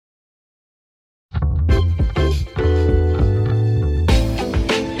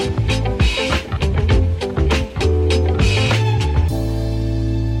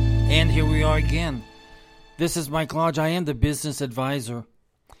This is Mike Lodge. I am the business advisor.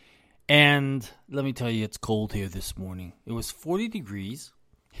 And let me tell you, it's cold here this morning. It was 40 degrees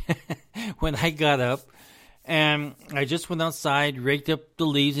when I got up. And I just went outside, raked up the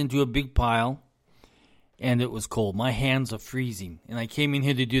leaves into a big pile. And it was cold. My hands are freezing. And I came in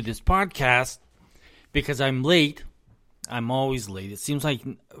here to do this podcast because I'm late. I'm always late. It seems like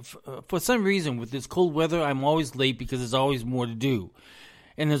for some reason with this cold weather, I'm always late because there's always more to do.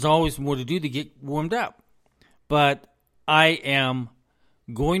 And there's always more to do to get warmed up. But I am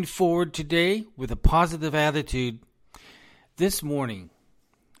going forward today with a positive attitude. This morning,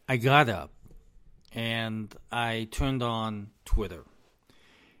 I got up and I turned on Twitter.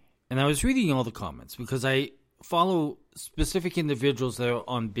 And I was reading all the comments because I follow specific individuals that are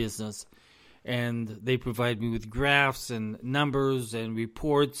on business. And they provide me with graphs and numbers and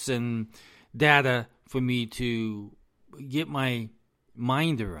reports and data for me to get my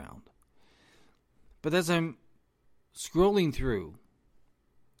mind around. But as I'm scrolling through,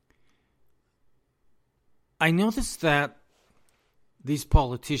 I noticed that these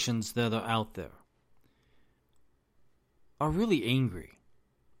politicians that are out there are really angry.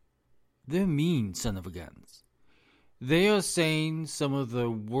 They're mean son of a guns. They are saying some of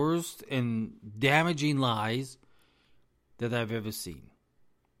the worst and damaging lies that I've ever seen.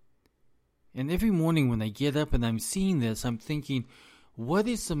 And every morning when I get up and I'm seeing this, I'm thinking, what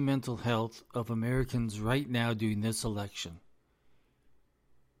is the mental health of Americans right now during this election?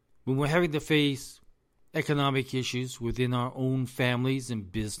 When we're having to face economic issues within our own families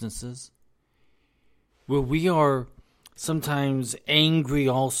and businesses, where we are sometimes angry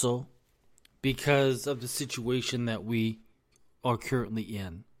also because of the situation that we are currently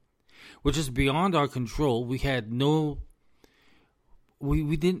in, which is beyond our control. We had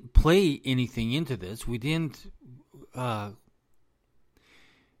we didn't play anything into this.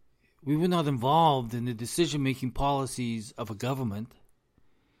 We were not involved in the decision-making policies of a government.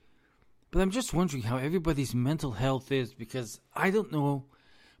 But I'm just wondering how everybody's mental health is, because I don't know,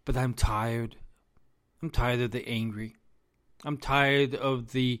 but I'm tired. I'm tired of the angry. I'm tired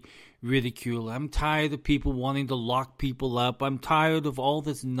of the ridicule. I'm tired of people wanting to lock people up. I'm tired of all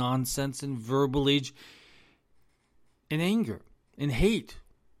this nonsense and verbalage and anger and hate.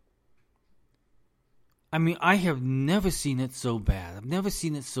 I mean, I have never seen it so bad. I've never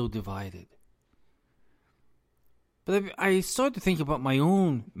seen it so divided. But I started to think about my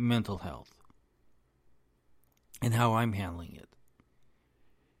own mental health and how I'm handling it.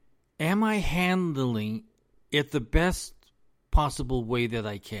 Am I handling it the best possible way that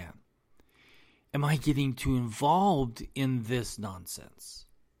I can? Am I getting too involved in this nonsense?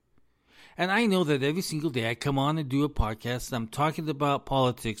 And I know that every single day I come on and do a podcast and I'm talking about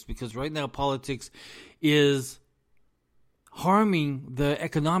politics, because right now politics is harming the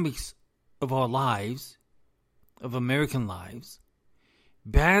economics of our lives, of American lives.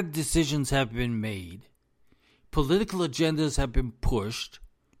 Bad decisions have been made. Political agendas have been pushed.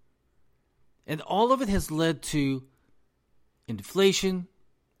 And all of it has led to inflation,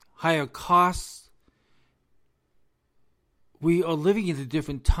 higher costs. We are living in a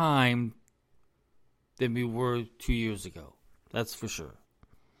different time than we were 2 years ago. That's for sure.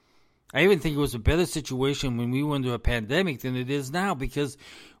 I even think it was a better situation when we went into a pandemic than it is now, because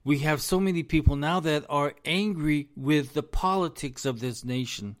we have so many people now that are angry with the politics of this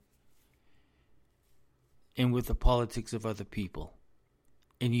nation and with the politics of other people.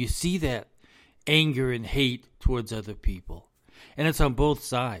 And you see that anger and hate towards other people. And it's on both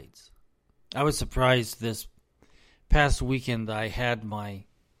sides. I was surprised this past weekend. I had my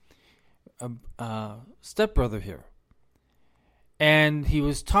stepbrother here. And he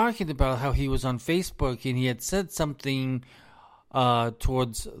was talking about how he was on Facebook and he had said something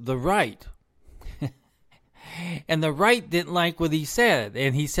towards the right. And the right didn't like what he said.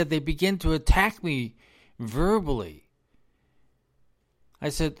 And he said they began to attack me verbally. I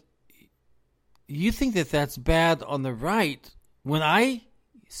said, you think that that's bad on the right? When I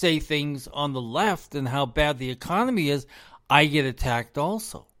say things on the left and how bad the economy is, I get attacked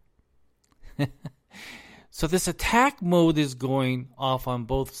also. So this attack mode is going off on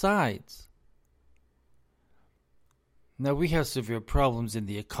both sides. Now, we have severe problems in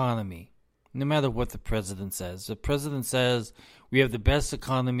the economy, no matter what the president says. The president says we have the best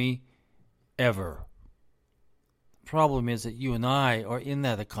economy ever. The problem is that you and I are in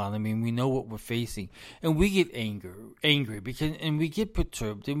that economy and we know what we're facing. And we get angry and we get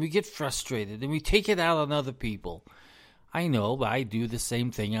perturbed and we get frustrated and we take it out on other people. I know, but I do the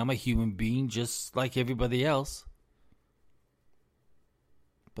same thing. I'm a human being just like everybody else.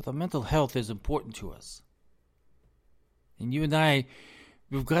 But our mental health is important to us. And you and I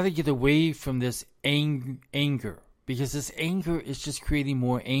we've got to get away from this anger, because this anger is just creating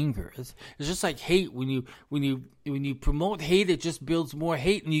more anger. It's just like hate. When you promote hate, it just builds more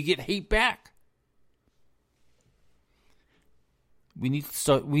hate, and you get hate back. We need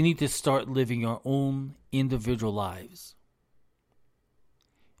to start living our own individual lives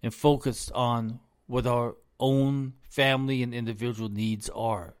and focus on what our own family and individual needs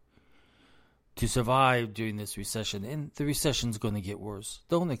are to survive during this recession. And the recession's going to get worse.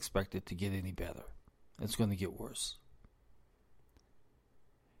 Don't expect it to get any better. It's going to get worse.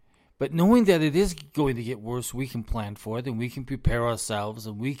 But knowing that it is going to get worse, we can plan for it, and we can prepare ourselves,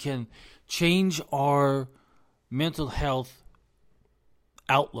 and we can change our mental health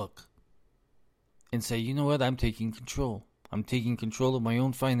outlook and say, you know what, I'm taking control. I'm taking control of my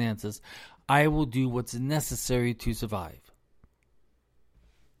own finances. I will do what's necessary to survive.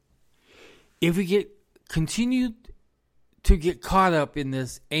 If we continue to get caught up in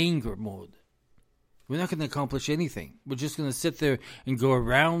this anger mode, we're not going to accomplish anything. We're just going to sit there and go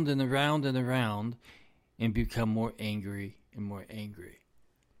around and around and around and become more angry and more angry.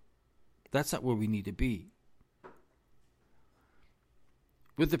 That's not where we need to be.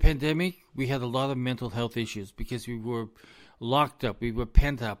 With the pandemic, we had a lot of mental health issues because we were locked up, we were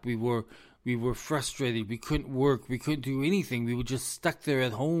pent up, we were frustrated, we couldn't work, we couldn't do anything, we were just stuck there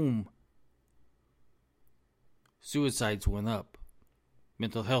at home. Suicides went up.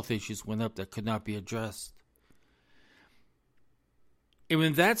 Mental health issues went up that could not be addressed. And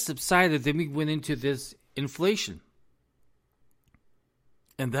when that subsided, then we went into this inflation.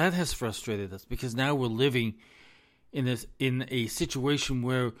 And that has frustrated us because now we're living in a situation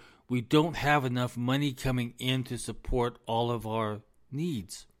where we don't have enough money coming in to support all of our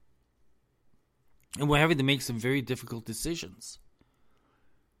needs. And we're having to make some very difficult decisions.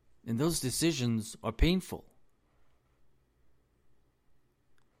 And those decisions are painful.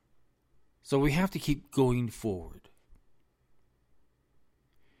 So we have to keep going forward.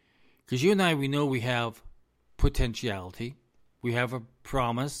 Because you and I, we know we have potentiality. We have a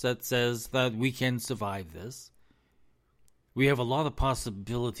promise that says that we can survive this. We have a lot of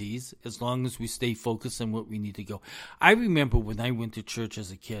possibilities as long as we stay focused on what we need to go. I remember when I went to church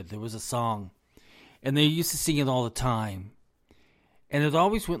as a kid, there was a song, and they used to sing it all the time. And it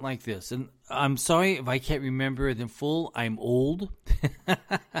always went like this. And I'm sorry if I can't remember it in full. I'm old.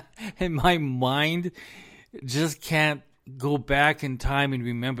 And my mind just can't go back in time and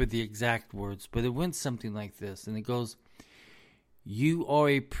remember the exact words. But it went something like this. And it goes, you are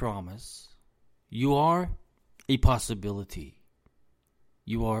a promise. You are a possibility.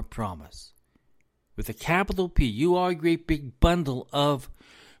 You are a promise. With a capital P. You are a great big bundle of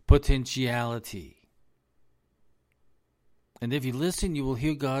potentiality. And if you listen, you will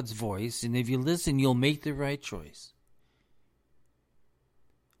hear God's voice. And if you listen, you'll make the right choice.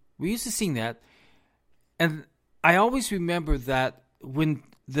 We used to sing that. And I always remember that when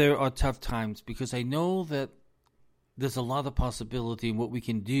there are tough times, because I know that there's a lot of possibility in what we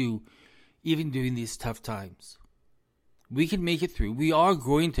can do even during these tough times. We can make it through. We are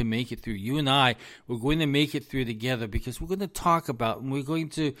going to make it through. You and I, we're going to make it through together because we're going to talk about and we're going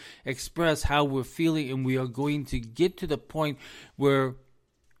to express how we're feeling, and we are going to get to the point where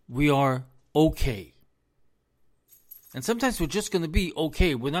we are okay. And sometimes we're just going to be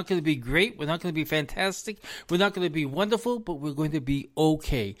okay. We're not going to be great. We're not going to be fantastic. We're not going to be wonderful, but we're going to be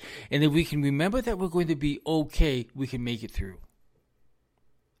okay. And if we can remember that we're going to be okay, we can make it through.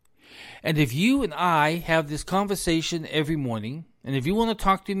 And if you and I have this conversation every morning, and if you want to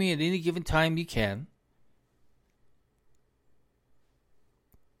talk to me at any given time, you can.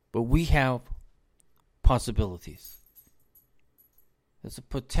 But we have possibilities. There's a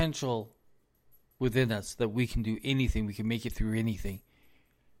potential within us that we can do anything. We can make it through anything.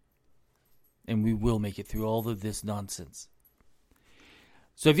 And we will make it through all of this nonsense.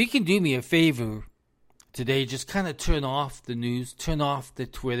 So if you can do me a favor today, just kind of turn off the news, turn off the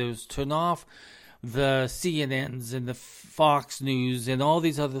Twitters, turn off the CNNs and the Fox News and all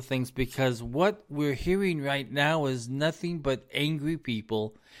these other things, because what we're hearing right now is nothing but angry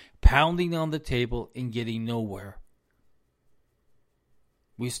people pounding on the table and getting nowhere.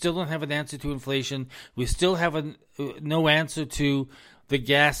 We still don't have an answer to inflation. We still have no answer to the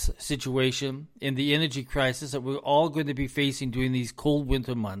gas situation and the energy crisis that we're all going to be facing during these cold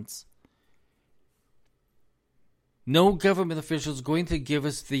winter months. No government official is going to give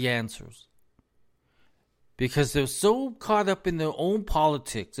us the answers because they're so caught up in their own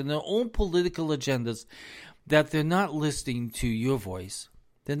politics and their own political agendas that they're not listening to your voice.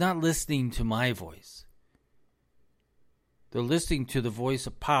 They're not listening to my voice. They're listening to the voice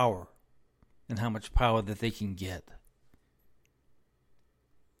of power and how much power that they can get.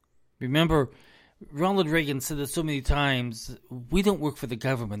 Remember, Ronald Reagan said it so many times, we don't work for the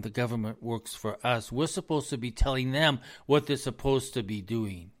government works for us. We're supposed to be telling them what they're supposed to be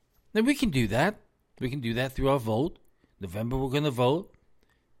doing. And we can do that. We can do that through our vote. November we're going to vote.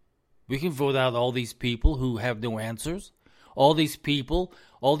 We can vote out all these people who have no answers. All these people,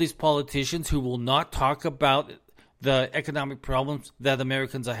 all these politicians who will not talk about the economic problems that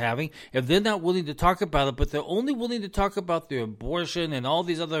Americans are having. If they're not willing to talk about it, but they're only willing to talk about their abortion and all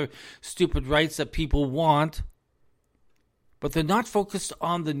these other stupid rights that people want, but they're not focused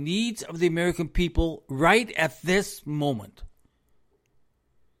on the needs of the American people right at this moment,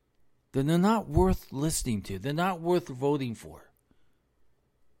 then they're not worth listening to. They're not worth voting for.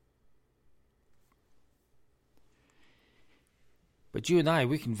 But you and I,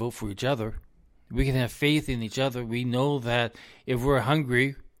 we can vote for each other. We can have faith in each other. We know that if we're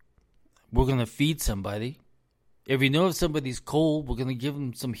hungry, we're going to feed somebody. If we know if somebody's cold, we're going to give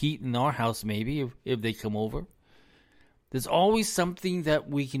them some heat in our house maybe if they come over. There's always something that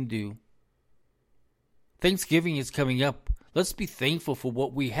we can do. Thanksgiving is coming up. Let's be thankful for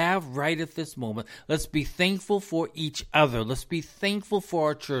what we have right at this moment. Let's be thankful for each other. Let's be thankful for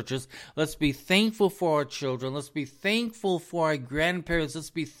our churches. Let's be thankful for our children. Let's be thankful for our grandparents. Let's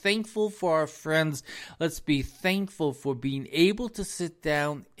be thankful for our friends. Let's be thankful for being able to sit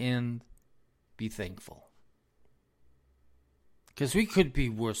down and be thankful. Because we could be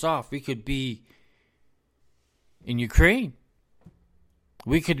worse off. We could be in Ukraine.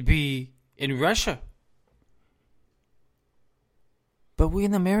 We could be in Russia. But we're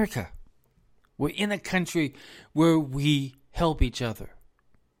in America. We're in a country where we help each other.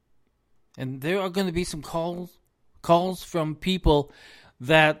 And there are going to be some calls from people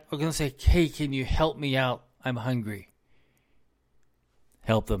that are going to say, hey, can you help me out? I'm hungry.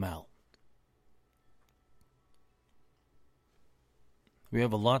 Help them out. We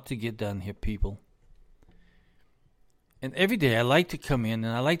have a lot to get done here, people. And every day I like to come in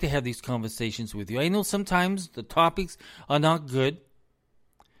and I like to have these conversations with you. I know sometimes the topics are not good.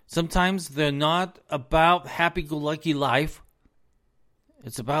 Sometimes they're not about happy-go-lucky life.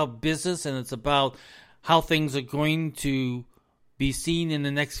 It's about business and it's about how things are going to be seen in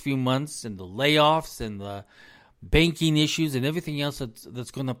the next few months and the layoffs and the banking issues and everything else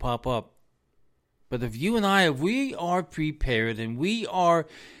that's going to pop up. But if you and I, if we are prepared and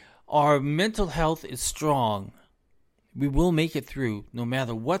our mental health is strong, we will make it through no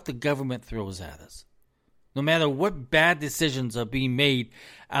matter what the government throws at us. No matter what bad decisions are being made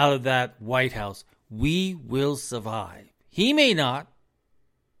out of that White House, we will survive. He may not.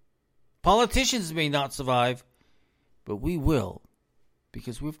 Politicians may not survive, but we will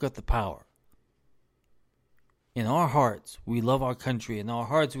because we've got the power. In our hearts, we love our country. In our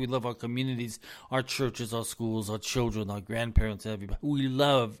hearts, we love our communities, our churches, our schools, our children, our grandparents, everybody. We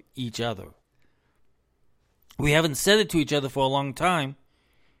love each other. We haven't said it to each other for a long time,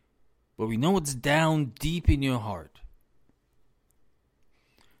 but we know it's down deep in your heart.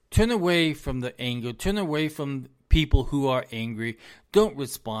 Turn away from the anger. Turn away from people who are angry. Don't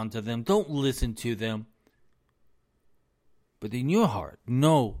respond to them. Don't listen to them. But in your heart,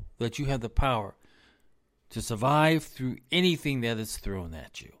 know that you have the power to survive through anything that is thrown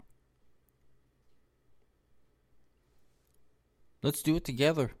at you. Let's do it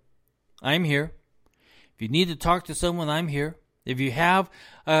together. I'm here. If you need to talk to someone, I'm here. If you have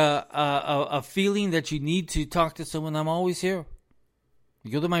a feeling that you need to talk to someone, I'm always here.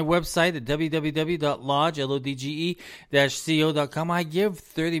 You go to my website at www.lodge-co.com. I give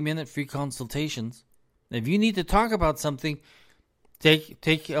 30-minute free consultations. If you need to talk about something,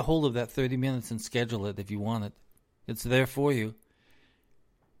 take a hold of that 30 minutes and schedule it if you want it. It's there for you.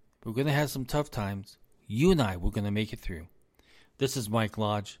 We're going to have some tough times. You and I, we're going to make it through. This is Mike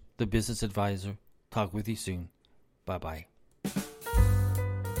Lodge, the business advisor. Talk with you soon. Bye-bye.